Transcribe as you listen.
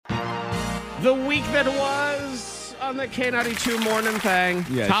The week that was on the K92 morning thing.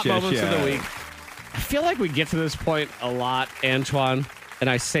 Yes, Top yes, moments of yes. the week. I feel like we get to this point a lot, Antoine, and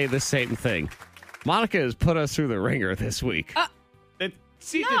I say the same thing. Monica has put us through the ringer this week. No.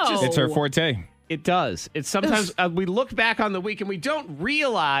 It's her forte. It does. It's sometimes we look back on the week and we don't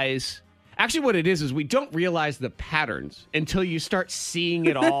realize. Actually, what it is we don't realize the patterns until you start seeing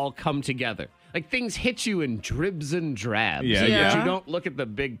it all come together. Like things hit you in dribs and drabs. Yeah, but yeah. you don't look at the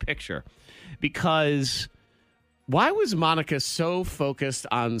big picture. Because why was Monica so focused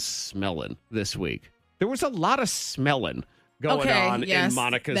on smelling this week? There was a lot of smelling going on in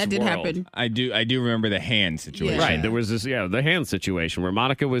Monica's that did world. happen. I do remember the hand situation. Yeah. Right. There was this, the hand situation where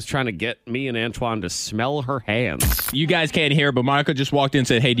Monica was trying to get me and Antoine to smell her hands. You guys can't hear, but Monica just walked in and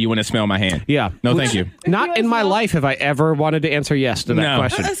said, "Hey, do you want to smell my hand?" Yeah. No, thank you. Not in my life have I ever wanted to answer yes to that No.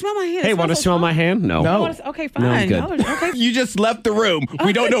 question. Smell my hand. Hey, want to smell my hand? No. No. Okay, No, I'm fine. good. Okay. You just left the room.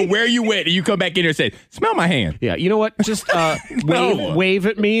 We don't know where you went, and you come back in here and say, "Smell my hand." Yeah. You know what? Just No. wave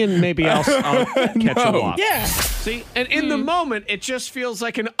at me and maybe I'll catch a No. walk. Yeah. See, and in the moment, it just feels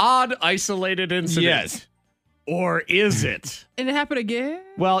like an odd, isolated incident. Yes. Or is it? And it happened again?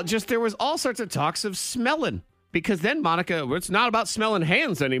 Well, just there was all sorts of talks of smelling. Because then Monica, it's not about smelling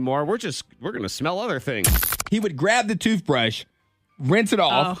hands anymore. We're going to smell other things. He would grab the toothbrush, rinse it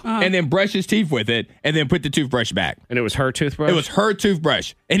off, and then brush his teeth with it, and then put the toothbrush back. And it was her toothbrush? It was her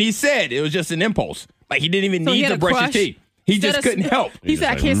toothbrush. And he said it was just an impulse. Like he didn't even So he need had to a brush his crush? teeth. He Instead just of couldn't help. He said,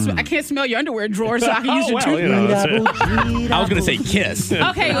 I can't smell your underwear drawer, so I can use your toothbrush. I was going to say kiss.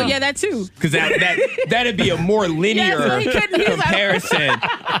 Okay, well, yeah, that too. Because that'd be a more linear so he couldn't- he was like- comparison.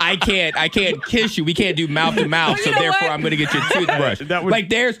 I can't kiss you. We can't do mouth to mouth. Well, So you know therefore, what? I'm going to get your toothbrush. That would- Like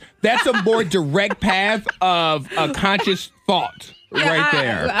that's a more direct path of a conscious thought right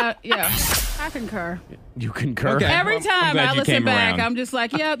there. I concur. You concur? Okay. Every Well, I'm time glad I you listen came back, around. I'm just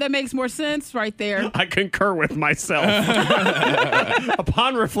like, yeah, that makes more sense right there. I concur with myself.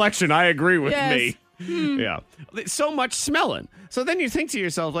 Upon reflection, I agree with Yes. me. Yeah. So much smelling. So then you think to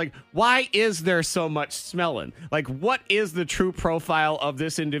yourself, like, why is there so much smelling? Like, what is the true profile of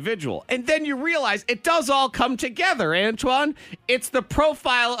this individual? And then you realize it does all come together, Antoine. It's the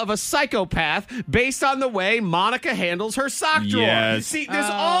profile of a psychopath based on the way Monica handles her sock drawer. Yes. See, this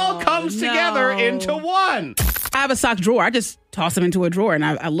all comes no. together into one. I have a sock drawer. I just toss them into a drawer and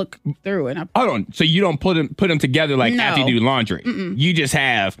I look through and Hold on. So you don't put them together like No. after you do laundry. You just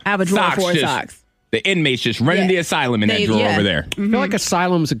have I have a drawer socks for just- socks. The inmates just running Yeah. the asylum in that drawer over there. I feel like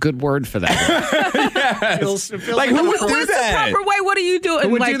asylum's a good word for that. It feels Like, who would do What's that? the proper way? What are you doing? Who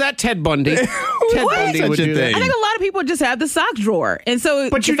would Like, do that? Ted Bundy. Ted Bundy Such would a do that. thing. I think a lot of people just have the sock drawer. And so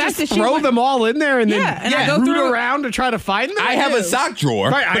But the you fact just that she throw went- them all in there and Yeah, and I then go root through- around to try to find them? I have a do. sock drawer,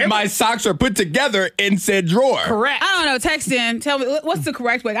 Right, I but have- my socks are put together in said drawer. Correct. I don't know. Text in. Tell me what's the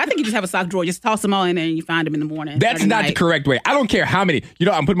correct way. I think you just have a sock drawer. Just toss them all in there and you find them in the morning. That's or not the night. correct way. I don't care how many.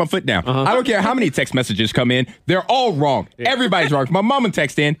 I'm putting my foot down. I don't care how many text messages come in. They're all wrong. Everybody's wrong. My mama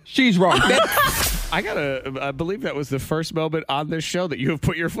texts in. She's wrong. I believe that was the first moment on this show that you have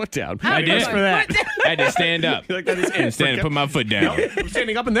put your foot down. I did. Just for that. I had to stand up. Like that is And stand and put my foot down. I'm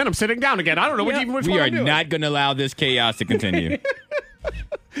standing up and then I'm sitting down again. I don't know which We one are I'm doing. not going to allow this chaos to continue.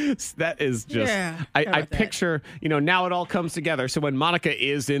 That is just, Yeah, I about that. picture, now it all comes together. So when Monica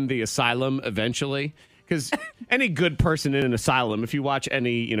is in the asylum eventually, because any good person in an asylum, if you watch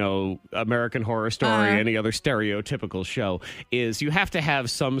any, American Horror Story, any other stereotypical show, is you have to have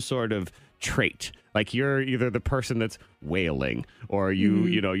some sort of trait. Like you're either the person that's wailing or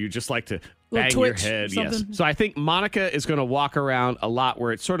you just like to Little bang your twitch, head. Yes. something. So I think Monica is going to walk around a lot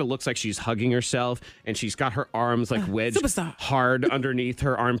where it sort of looks like she's hugging herself and she's got her arms like wedged superstar. hard underneath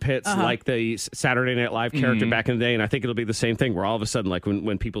her armpits like the Saturday Night Live character back in the day. And I think it'll be the same thing where all of a sudden, like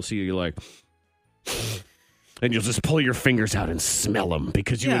when people see you, you're like... And you'll just pull your fingers out and smell them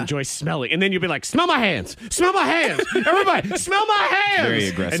because you enjoy smelling. And then you'll be like, smell my hands. Smell my hands. Everybody, smell my hands. Very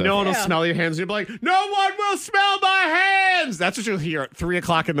aggressive. And no one will smell your hands. You'll be like, no one will smell my hands. That's what you'll hear at 3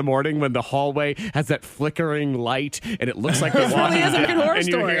 o'clock in the morning when the hallway has that flickering light and it looks like you're It walking really is a down, good horror and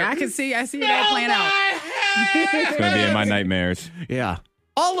you story. hear, I see that playing out. It's going to be in my nightmares. Yeah.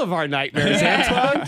 All of our nightmares, Antoine.